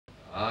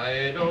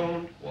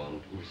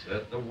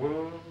Set the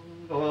world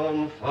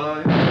on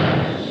fire.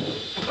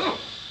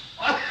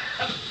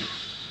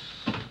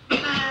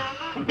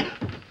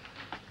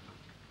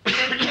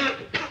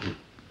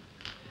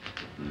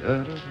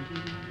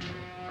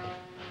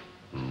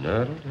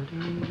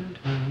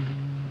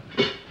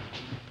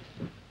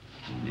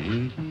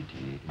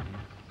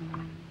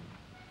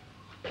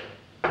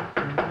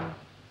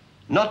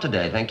 Not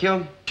today, thank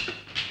you.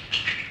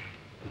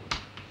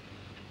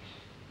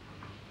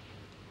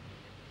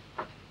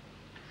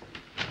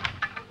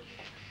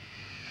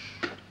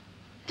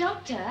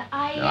 Doctor,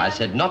 No, I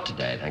said not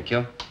today, thank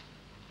you.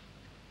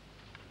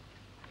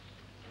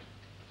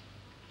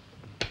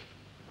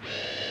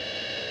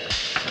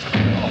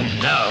 Oh,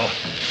 no.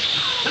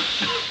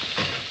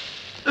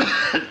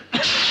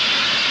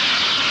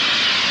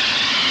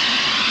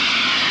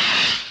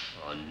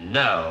 Oh,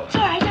 no. It's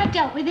all right, I've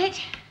dealt with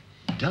it.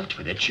 Dealt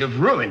with it? You've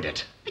ruined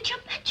it. But your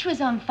match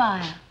was on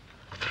fire.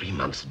 3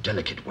 months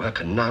delicate work,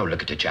 and now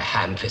look at it, you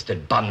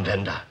ham-fisted bun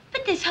vendor.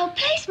 But this whole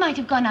place might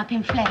have gone up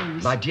in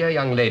flames. My dear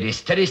young lady,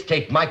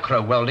 steady-state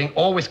micro-welding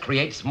always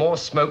creates more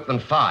smoke than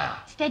fire.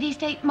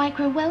 Steady-state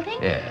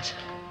micro-welding? Yes.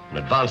 An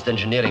advanced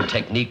engineering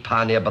technique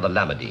pioneered by the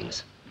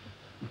Lamardines.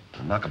 A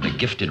remarkably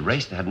gifted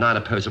race that had 9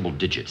 opposable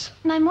digits.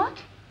 9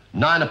 what?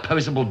 9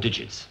 opposable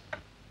digits.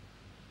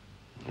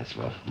 Yes,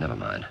 well, never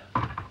mind.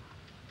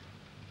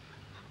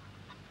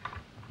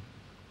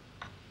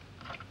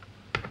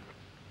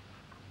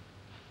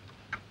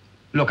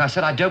 Look, I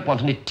said I don't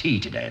want any tea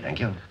today,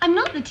 thank you. I'm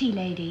not the tea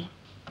lady.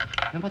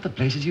 And what the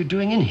place is you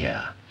doing in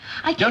here?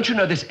 Don't you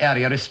know this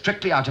area is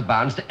strictly out of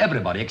bounds to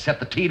everybody except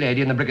the tea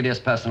lady and the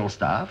Brigadier's personal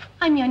staff?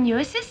 I'm your new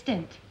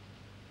assistant.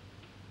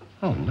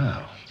 Oh,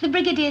 no. The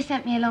Brigadier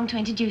sent me along to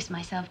introduce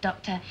myself,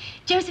 Doctor.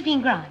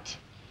 Josephine Grant.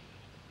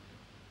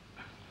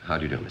 How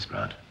do you do, Miss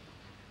Grant?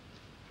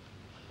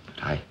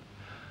 But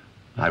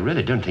I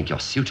really don't think you're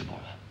suitable.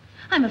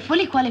 I'm a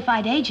fully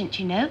qualified agent,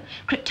 you know.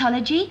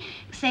 Cryptology,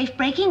 safe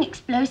breaking,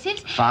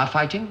 explosives.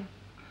 Firefighting?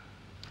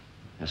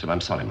 Yes, well, I'm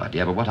sorry, my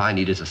dear, but what I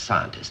need is a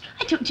scientist.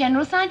 I took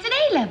general science at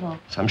A-level.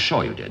 So I'm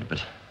sure you did,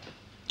 but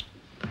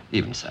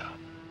even so.